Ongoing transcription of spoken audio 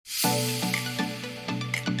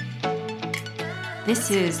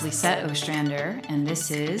This is Lisette Ostrander, and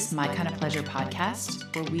this is My Kind of Pleasure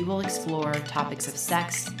podcast, where we will explore topics of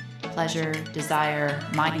sex, pleasure, desire,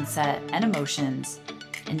 mindset, and emotions,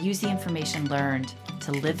 and use the information learned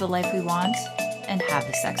to live the life we want and have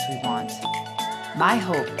the sex we want. My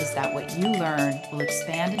hope is that what you learn will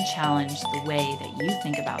expand and challenge the way that you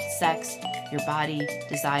think about sex, your body,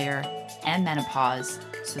 desire, and menopause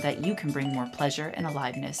so that you can bring more pleasure and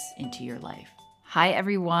aliveness into your life. Hi,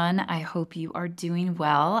 everyone. I hope you are doing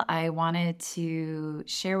well. I wanted to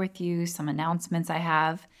share with you some announcements I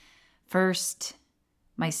have. First,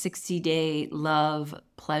 my 60-day love,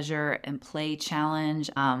 pleasure, and play challenge.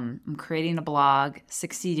 I'm creating a blog,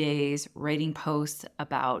 60 days, writing posts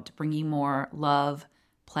about bringing more love,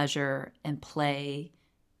 pleasure, and play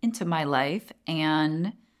into my life.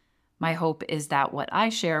 And my hope is that what I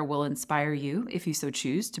share will inspire you, if you so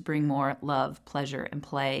choose, to bring more love, pleasure, and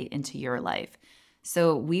play into your life.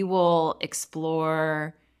 So we will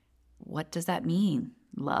explore, what does that mean,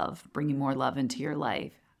 love, bringing more love into your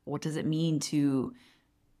life? What does it mean to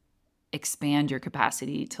expand your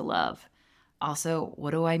capacity to love? Also,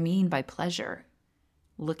 what do I mean by pleasure?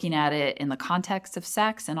 Looking at it in the context of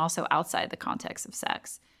sex and also outside the context of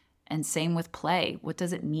sex. And same with play. What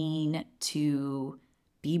does it mean to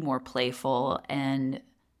be more playful and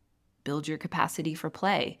build your capacity for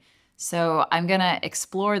play? So I'm going to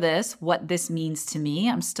explore this, what this means to me.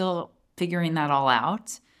 I'm still figuring that all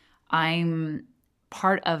out. I'm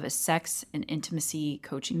part of a sex and intimacy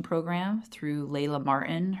coaching program through Layla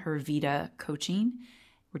Martin, her Vita Coaching.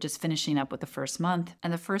 We're just finishing up with the first month.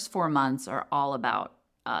 And the first 4 months are all about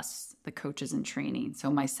us, the coaches in training. So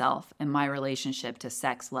myself and my relationship to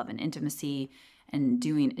sex, love, and intimacy, and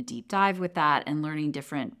doing a deep dive with that and learning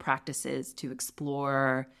different practices to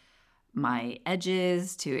explore my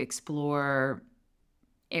edges, to explore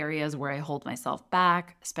areas where I hold myself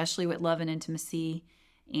back, especially with love and intimacy.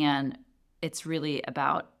 And it's really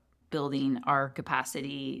about building our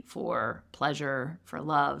capacity for pleasure, for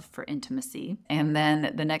love, for intimacy. And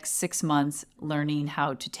then the next 6 months, learning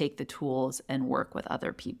how to take the tools and work with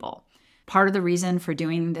other people. Part of the reason for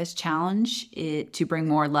doing this challenge to bring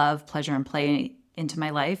more love, pleasure, and play into my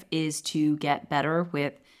life is to get better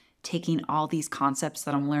with taking all these concepts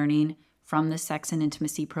that I'm learning from the sex and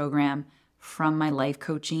intimacy program, from my life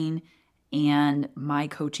coaching and my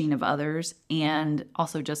coaching of others, and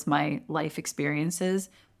also just my life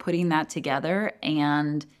experiences, putting that together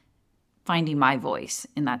and finding my voice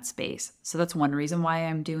in that space. So that's one reason why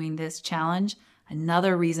I'm doing this challenge.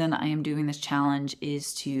 Another reason I am doing this challenge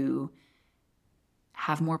is to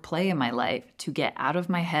have more play in my life, to get out of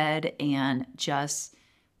my head and just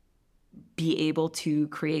be able to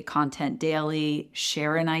create content daily,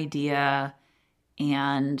 share an idea,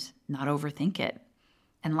 and not overthink it.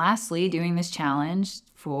 And lastly, doing this challenge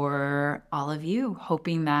for all of you,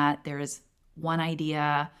 hoping that there is one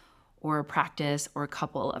idea or a practice or a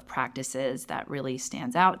couple of practices that really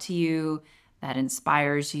stands out to you, that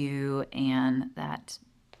inspires you, and that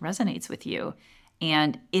resonates with you.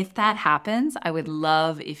 And if that happens, I would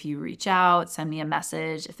love if you reach out, send me a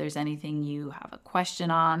message if there's anything you have a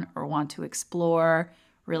question on or want to explore.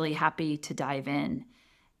 Really happy to dive in.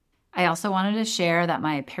 I also wanted to share that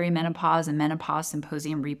my perimenopause and menopause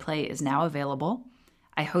symposium replay is now available.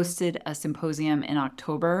 I hosted a symposium in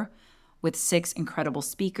October with 6 incredible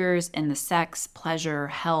speakers in the sex, pleasure,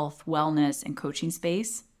 health, wellness, and coaching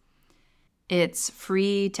space. It's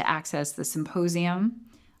free to access the symposium.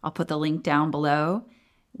 I'll put the link down below.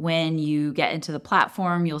 When you get into the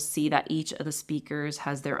platform, you'll see that each of the speakers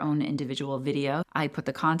has their own individual video. I put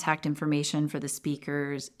the contact information for the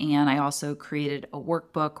speakers, and I also created a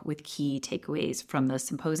workbook with key takeaways from the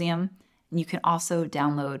symposium. And you can also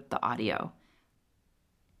download the audio.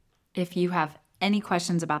 If you have any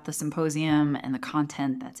questions about the symposium and the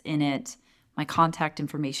content that's in it, my contact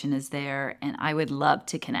information is there, and I would love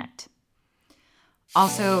to connect.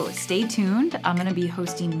 Also, stay tuned. I'm going to be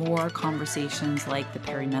hosting more conversations like the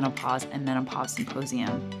Perimenopause and Menopause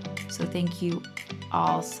Symposium. So thank you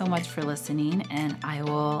all so much for listening, and I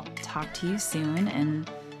will talk to you soon and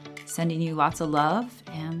sending you lots of love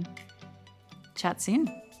and chat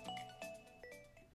soon.